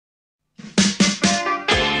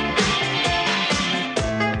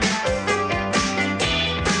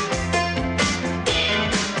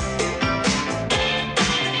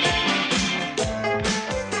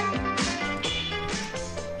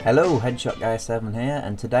Hello, HeadShotGuy7 here,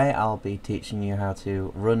 and today I'll be teaching you how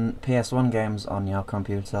to run PS1 games on your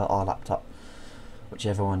computer or laptop,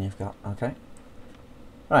 whichever one you've got, okay?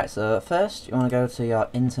 Right, so first you want to go to your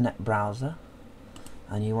internet browser,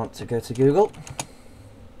 and you want to go to Google.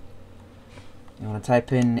 You want to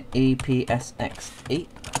type in Epsxe,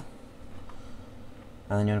 and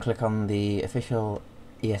then you want to click on the official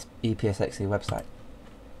Epsxe website,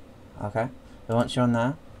 okay? So once you're on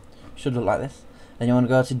there, it should look like this. Then you want to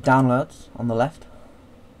go to downloads on the left,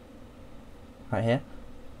 right here,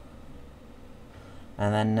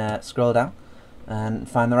 and then scroll down and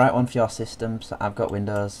find the right one for your system. So I've got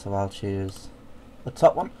Windows, so I'll choose the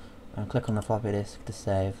top one and click on the floppy disk to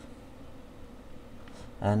save,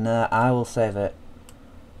 and I will save it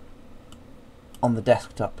on the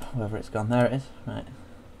desktop, wherever it's gone. There it is. Right,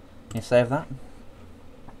 you save that.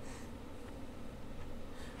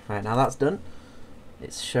 Right, now that's done.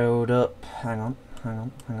 It's showed up. Hang on.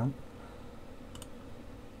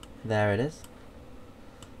 There it is.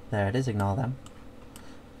 There it is, ignore them.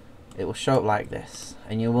 It will show up like this,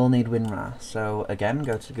 and you will need Winrar. So again,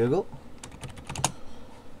 go to Google.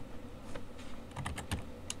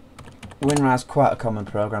 Winrar is quite a common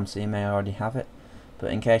program, so you may already have it,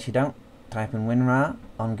 but in case you don't, type in Winrar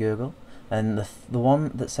on Google, and the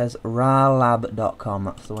one that says rarlab.com,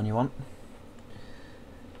 that's the one you want.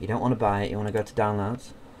 You don't want to buy it, you want to go to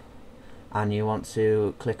downloads, and you want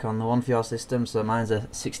to click on the one for your system. So mine's a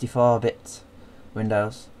 64-bit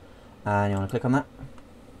Windows, and you want to click on that,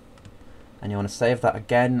 and you want to save that.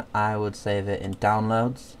 Again, I would save it in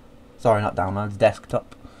downloads, sorry, not downloads,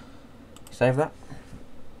 desktop. Save that,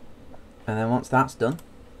 and then once that's done,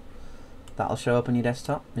 that'll show up on your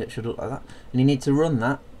desktop. It should look like that, and you need to run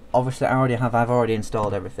that. Obviously I've already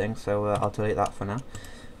installed everything, so I'll delete that for now.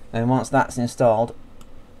 And once that's installed,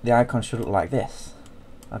 the icon should look like this.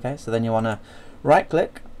 Okay, so then you want to right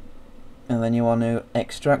click, and then you want to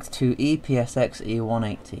extract to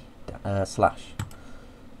Epsxe180 /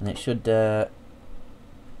 and it should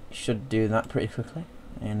do that pretty quickly,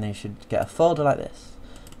 and you should get a folder like this,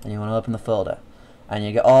 and you want to open the folder, and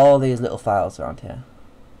you get all these little files around here.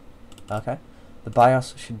 Okay, the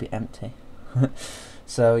BIOS should be empty.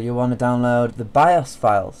 So you want to download the BIOS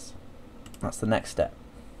files. That's the next step.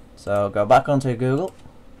 So go back onto Google,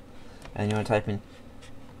 and you want to type in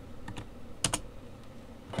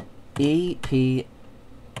Epsxe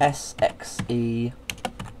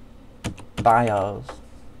BIOS.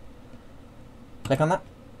 Click on that,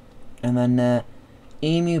 and then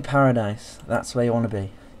Emu Paradise. That's where you want to be.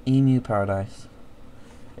 Emu Paradise.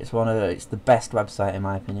 It's the best website in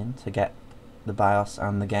my opinion to get the BIOS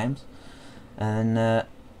and the games. And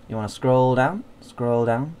you want to scroll down to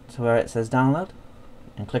where it says download,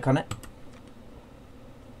 and click on it.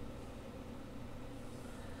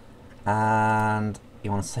 And you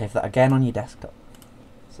want to save that again on your desktop.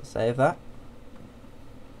 So save that,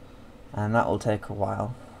 and that will take a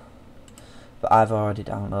while, but I've already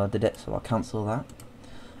downloaded it, so I'll cancel that.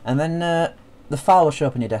 And then the file will show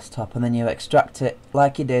up on your desktop, and then you extract it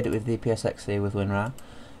like you did with the Epsxe with Winrar,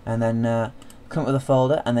 and then come up with a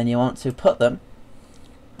folder, and then you want to put them,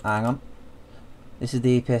 hang on, this is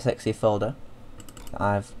the Epsxe folder that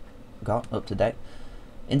I've got up to date,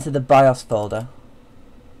 into the BIOS folder,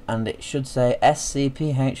 and it should say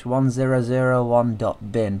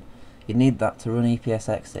scph1001.bin. You need that to run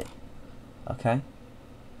Epsxe. Okay?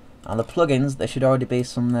 And the plugins, there should already be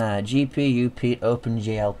some there. GPU Pete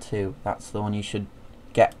OpenGL2. That's the one you should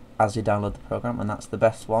get as you download the program, and that's the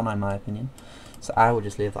best one in my opinion. So I would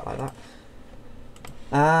just leave that like that.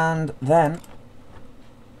 And then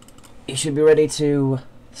you should be ready to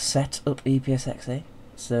set up Epsxe.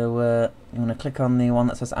 So you want to click on the one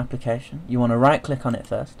that says application. You want to right click on it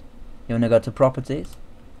first. You want to go to properties.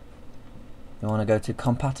 You want to go to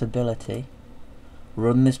compatibility.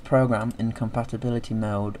 Run this program in compatibility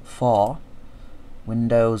mode for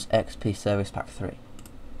Windows XP Service Pack 3.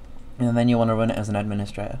 And then you want to run it as an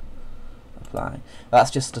administrator. Apply.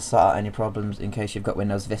 That's just to sort out any problems in case you've got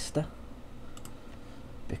Windows Vista.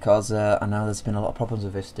 Because I know there's been a lot of problems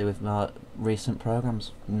with Vista with my recent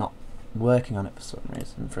programs not working on it for some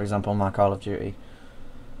reason. For example, my Call of Duty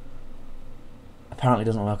apparently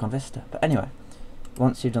doesn't work on Vista. But anyway,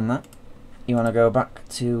 once you've done that, you want to go back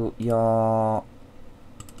to your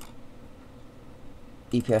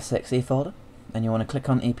Epsxe folder, and you want to click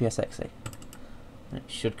on Epsxe, and it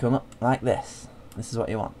should come up like this. This is what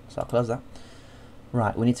you want, so I'll close that.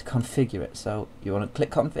 Right, we need to configure it, so you want to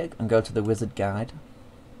click config and go to the wizard guide.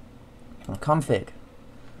 You want to config.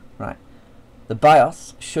 Right, the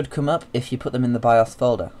BIOS should come up if you put them in the BIOS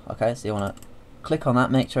folder. Okay, so you want to click on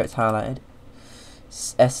that, make sure it's highlighted.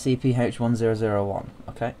 SCPH1001.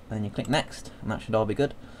 Okay, and then you click next, and that should all be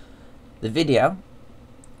good. The video,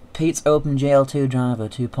 Pete's OpenGL2 driver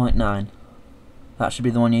 2.9. That should be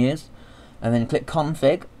the one you use. And then click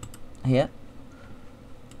config here.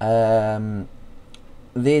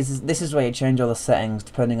 This is where you change all the settings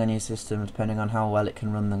depending on your system, depending on how well it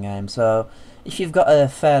can run the game. So if you've got a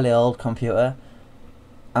fairly old computer,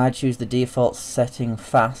 I'd choose the default setting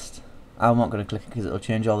fast. I'm not going to click it because it'll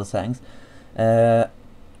change all the settings. And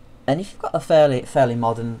if you've got a fairly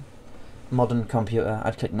modern computer,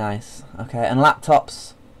 I'd click nice. Okay, and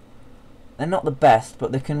laptops, they're not the best,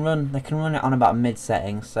 but they can run it on about mid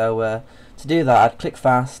settings. So to do that, I'd click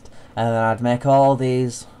fast, and then I'd make all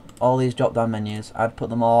these drop down menus. I'd put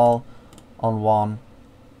them all on 1,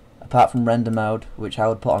 apart from render mode, which I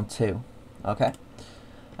would put on 2. Okay,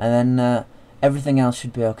 and then everything else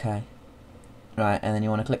should be okay. Right, and then you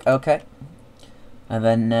want to click OK, and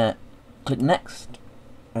then click next,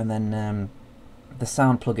 and then the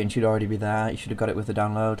sound plugin should already be there. You should have got it with the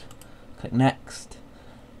download. Click next.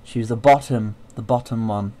 Choose the bottom one,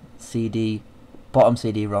 bottom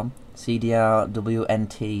CD-ROM, CDR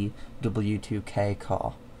WNT W2K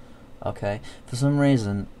core. Okay, for some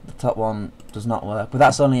reason the top one does not work, but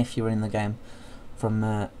that's only if you're running the game from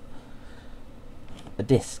a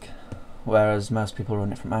disk, whereas most people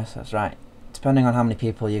run it from ISOs. Right, depending on how many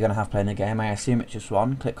people you're going to have playing the game, I assume it's just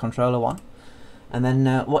one. Click controller 1, and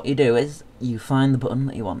then what you do is you find the button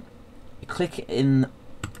that you want. You click it in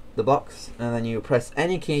the box, and then you press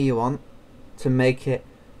any key you want to make it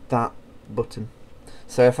that button.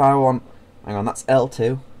 So if I want, hang on, that's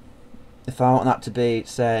L2. If I want that to be,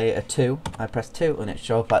 say, a 2, I press 2 and it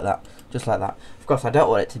shows up like that, just like that. Of course, I don't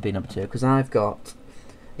want it to be number 2 because I've got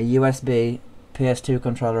a USB PS2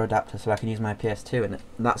 controller adapter, so I can use my PS2 in it.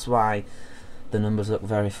 And that's why the numbers look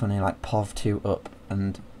very funny, like POV2 up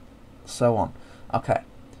and so on. Okay.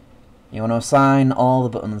 You want to assign all the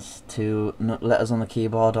buttons to letters on the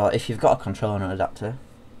keyboard, or if you've got a controller and adapter,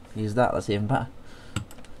 use that, that's even better.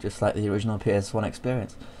 Just like the original PS1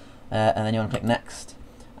 experience. And then you want to click next.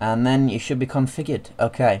 And then you should be configured.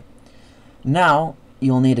 Okay. Now,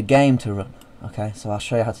 you'll need a game to run. Okay, so I'll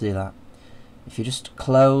show you how to do that. If you just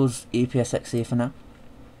close EPSXE for now,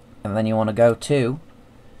 and then you want to go to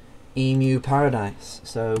Emu Paradise.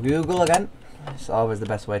 So Google again. It's always the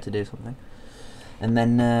best way to do something. And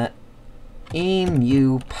then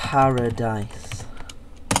Emu Paradise.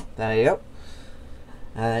 There you go.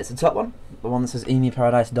 It's the top one, the one that says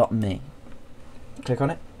emuparadise.me. Click on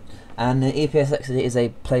it. And EPSXE is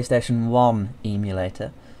a PlayStation 1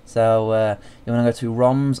 emulator. So you want to go to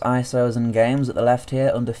ROMs, ISOs and games at the left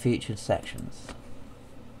here under featured sections.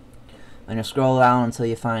 And you'll scroll down until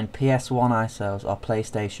you find PS1 ISOs or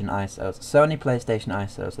PlayStation ISOs. Sony PlayStation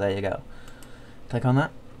ISOs, there you go. Click on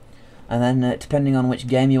that. And then depending on which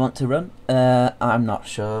game you want to run, I'm not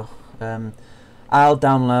sure. I'll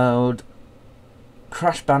download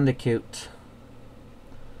Crash Bandicoot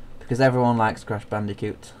because everyone likes Crash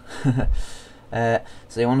Bandicoot. So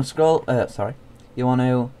you want to scroll. Sorry, you want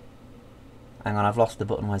to. Hang on, I've lost the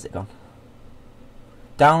button. Where's it gone?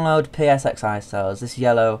 Download PSX ISOs. This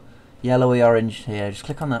yellowy orange here. Just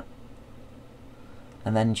click on that,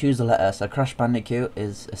 and then choose the letter. So Crash Bandicoot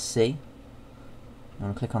is a C. You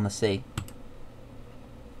want to click on the C.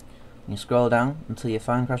 And you scroll down until you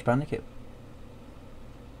find Crash Bandicoot.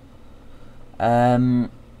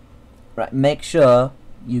 Right, make sure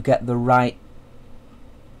you get the right,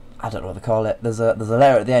 I don't know what they call it. There's a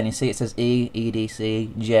letter at the end. You see it says E,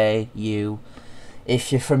 EDC, J, U.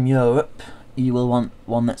 If you're from Europe, you will want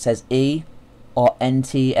one that says E or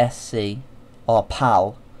NTSC or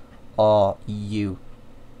PAL or U,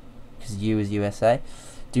 because U is USA.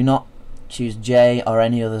 Do not choose J or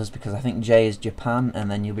any others, because I think J is Japan,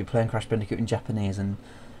 and then you'll be playing Crash Bandicoot in Japanese, and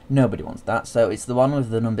nobody wants that. So it's the one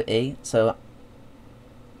with the number E. So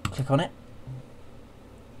click on it.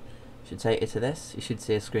 Should take you to this. You should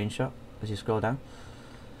see a screenshot as you scroll down.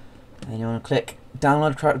 And you want to click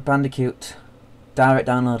Download Crash Bandicoot Direct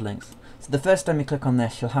Download Links. So the first time you click on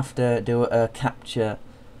this, you'll have to do a capture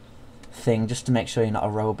thing just to make sure you're not a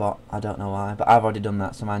robot. I don't know why, but I've already done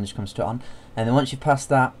that, so mine just comes straight on. And then once you've passed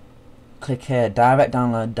that, click here, Direct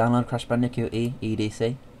Download, Download Crash Bandicoot E,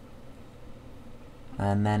 EDC.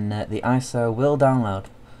 And then the ISO will download.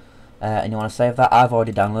 And you want to save that. I've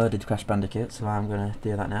already downloaded Crash Bandicoot, so I'm going to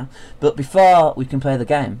do that now. But before we can play the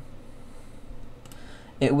game,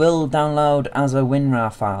 it will download as a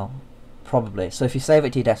Winrar file, probably. So if you save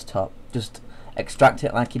it to your desktop, just extract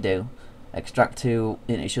it like you do. Extract to,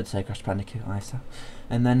 it should say Crash Bandicoot ISO.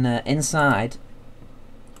 And then inside,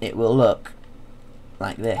 it will look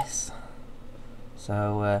like this.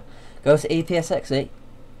 So go to Epsxe,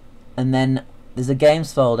 and then there's a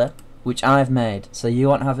games folder which I've made, so you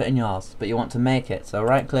won't have it in yours, but you want to make it. So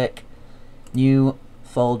right click, new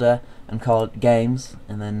folder, and call it games,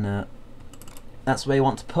 and then that's where you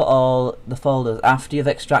want to put all the folders after you've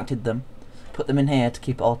extracted them. Put them in here to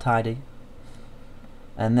keep it all tidy.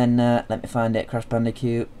 And then let me find it, Crash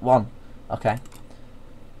Bandicoot 1. Okay.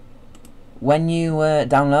 When you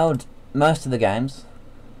download most of the games,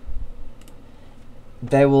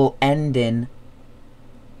 they will end in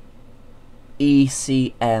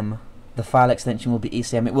ECM. The file extension will be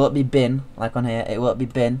ECM. It won't be bin like on here. It won't be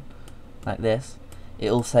bin like this.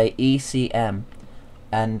 It will say ECM,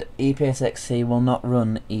 and Epsxe will not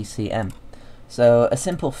run ECM. So a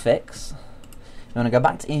simple fix: you want to go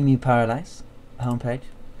back to Emu Paradise homepage,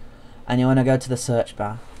 and you want to go to the search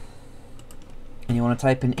bar, and you want to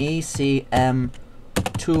type in ECM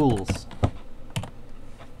tools,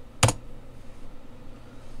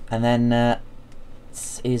 and then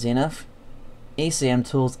it's easy enough. ECM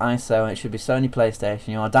tools ISO, and it should be Sony PlayStation.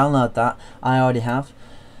 You want to download that. I already have.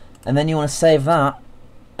 And then you want to save that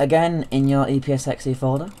again in your Epsxe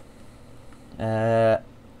folder. And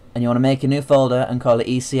you want to make a new folder and call it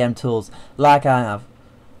ECM tools, like I have.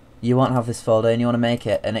 You won't have this folder, and you want to make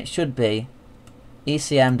it, and it should be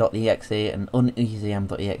ECM.exe and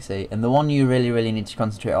unecm.exe. And the one you really need to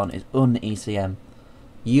concentrate on is unecm,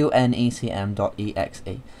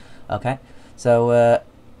 unecm.exe. Okay, so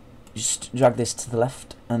just drag this to the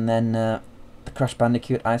left, and then the Crash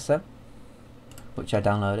Bandicoot ISO, which I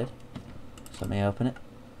downloaded. So let me open it.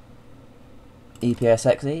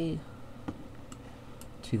 Epsxe,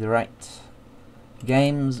 to the right,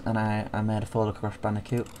 games, and I made a folder Crash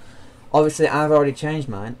Bandicoot. Obviously I've already changed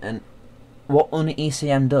mine, and what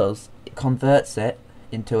unecm does, it converts it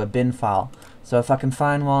into a bin file. So if I can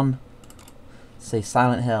find one, see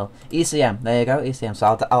Silent Hill, ECM, there you go, ECM.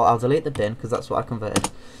 So I'll delete the bin because that's what I converted.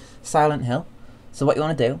 Silent Hill. So what you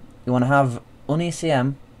want to do, you want to have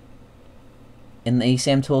unecm in the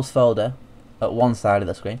ECM tools folder at one side of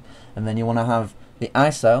the screen, and then you want to have the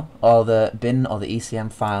ISO or the bin or the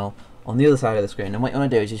ECM file on the other side of the screen. And what you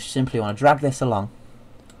want to do is you simply want to drag this along.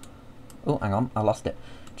 Oh, hang on, I lost it.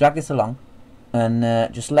 Drag this along,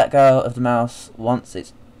 and just let go of the mouse once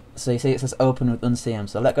it's. So you see it says open with uncm.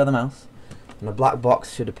 So let go of the mouse, and a black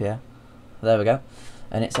box should appear. There we go.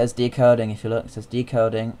 And it says decoding. If you look, it says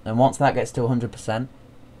decoding, and once that gets to 100%,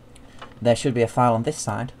 there should be a file on this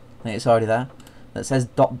side. I think it's already there. That says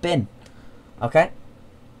 .bin. Okay.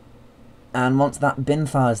 And once that bin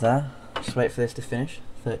file is there, just wait for this to finish.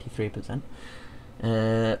 33%.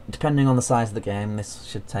 Depending on the size of the game, this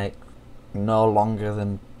should take no longer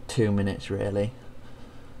than 2 minutes, really.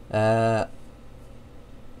 And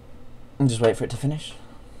just wait for it to finish.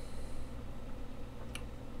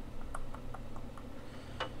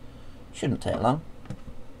 Shouldn't take long.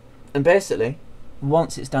 And basically,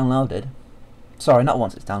 once it's downloaded, sorry, not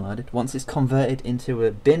once it's downloaded, once it's converted into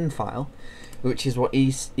a bin file, which is what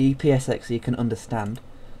Epsxe can understand,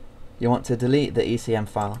 you want to delete the ECM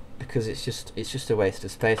file because it's just a waste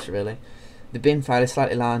of space, really. The bin file is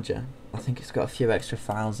slightly larger. I think it's got a few extra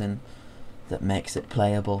files in that makes it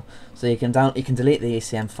playable. So you can delete the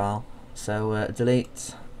ECM file. So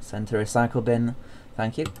delete, send to recycle bin.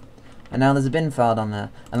 Thank you. And now there's a bin file on there,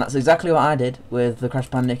 and that's exactly what I did with the Crash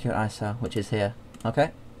Bandicoot ISO, which is here.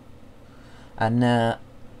 Okay. And now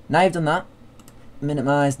you've done that,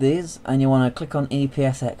 minimize these, and you want to click on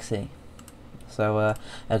Epsxe. So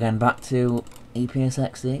again, back to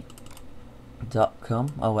Epsxe.com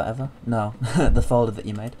or whatever. No, the folder that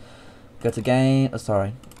you made. Go to game.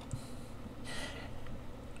 Sorry.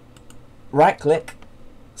 Right click,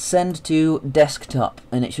 send to desktop,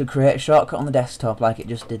 and it should create a shortcut on the desktop like it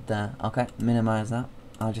just did there. Okay, minimize that.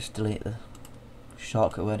 I'll just delete the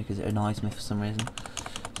shortcut word because it annoys me for some reason.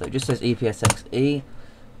 So it just says Epsxe.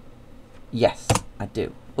 Yes, I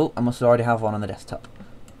do. Oh, I must already have one on the desktop.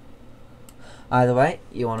 Either way,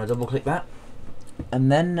 you want to double click that, and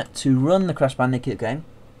then to run the Crash Bandicoot game,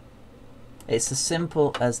 it's as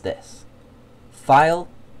simple as this. File,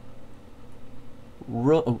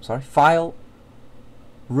 run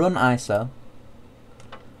ISO,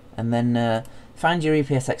 and then find your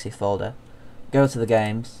Epsxe folder, go to the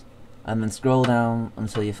games, and then scroll down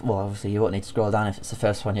until you, well, obviously you won't need to scroll down if it's the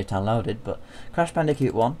first one you've downloaded, but Crash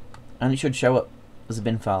Bandicoot 1, and it should show up as a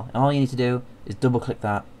bin file. And all you need to do is double click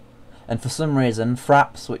that, and for some reason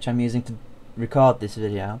Fraps, which I'm using to record this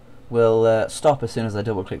video, will stop as soon as I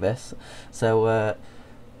double click this. So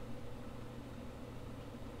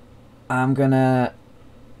I'm gonna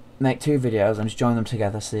make 2 videos and just join them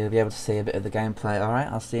together so you'll be able to see a bit of the gameplay. Alright,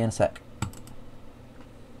 I'll see you in a sec.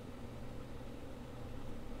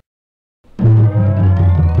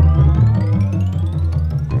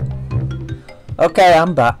 Okay,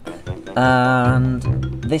 I'm back, and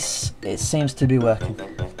it seems to be working.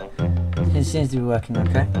 It seems to be working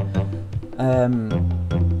okay.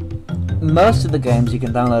 Most of the games you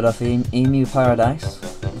can download off Emu Paradise,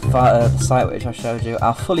 the site which I showed you,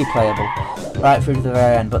 are fully playable right through to the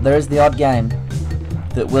very end. But there is the odd game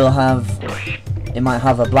that will have, it might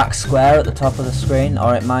have a black square at the top of the screen,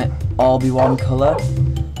 or it might all be one colour.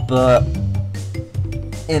 But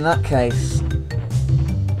in that case,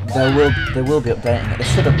 they will be updating it. They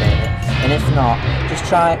should update it, and if not, just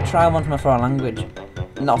try one from a foreign language.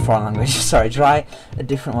 Not foreign language. Sorry, try a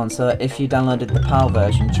different one. So if you downloaded the PAL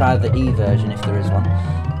version, try the E version if there is one.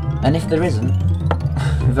 And if there isn't,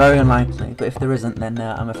 very unlikely. But if there isn't, then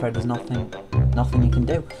I'm afraid there's nothing you can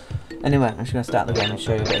do. Anyway, I'm just going to start the game and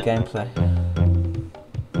show you a bit of gameplay.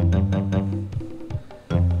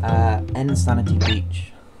 Insanity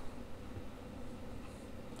Beach.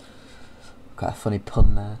 Got a funny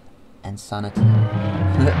pun there. Insanity.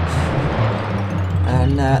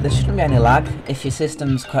 And there shouldn't be any lag if your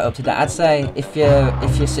system's quite up to date. I'd say if your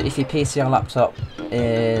PC or laptop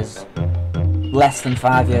is less than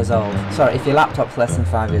 5 years old. Sorry, if your laptop's less than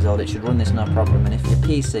 5 years old, it should run this no problem. And if your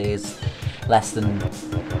PC is less than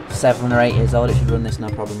 7 or 8 years old, it should run this no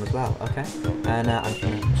problem as well. Okay. And I'm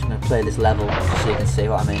just gonna play this level so you can see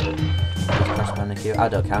what I mean. Crash Bandicoot. I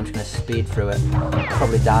don't care. I'm just gonna speed through it. I'll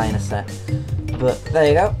probably die in a sec. But there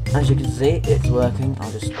you go. As you can see, it's working.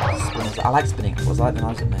 I'll just spin. I like spinning. What's like the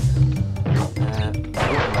noise it makes?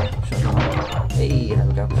 Hey, there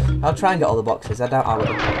we go. I'll try and get all the boxes. I doubt I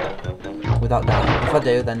will. Without dying. If I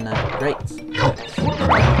do, then great.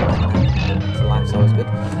 So life's always good.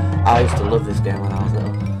 I used to love this game when I was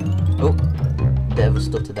little. Oh, bit of a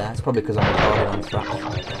stutter there. It's probably because I'm recording on Thrash.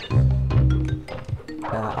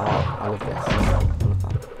 I love this. I love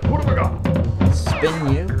that. What have I got? Spin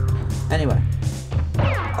you. Anyway.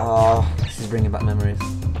 Oh, this is bringing back memories.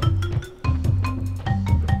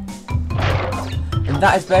 And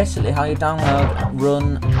that is basically how you download,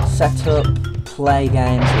 run, set up, play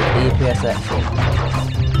games with HeadShotGuy7.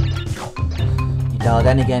 You download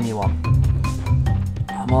any game you want.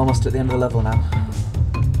 I'm almost at the end of the level now.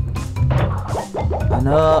 I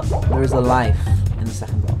know there is a life in the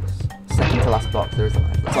second box. Second to last box, there is a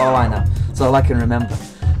life. That's all I know. That's all I can remember.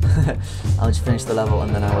 I'll just finish the level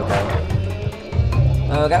and then I will go.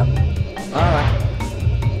 There we go. Alright.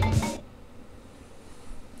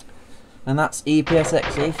 And that's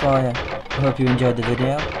HeadShotGuy7 for you. I hope you enjoyed the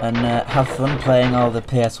video and have fun playing all the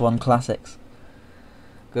PS1 classics.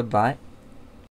 Goodbye.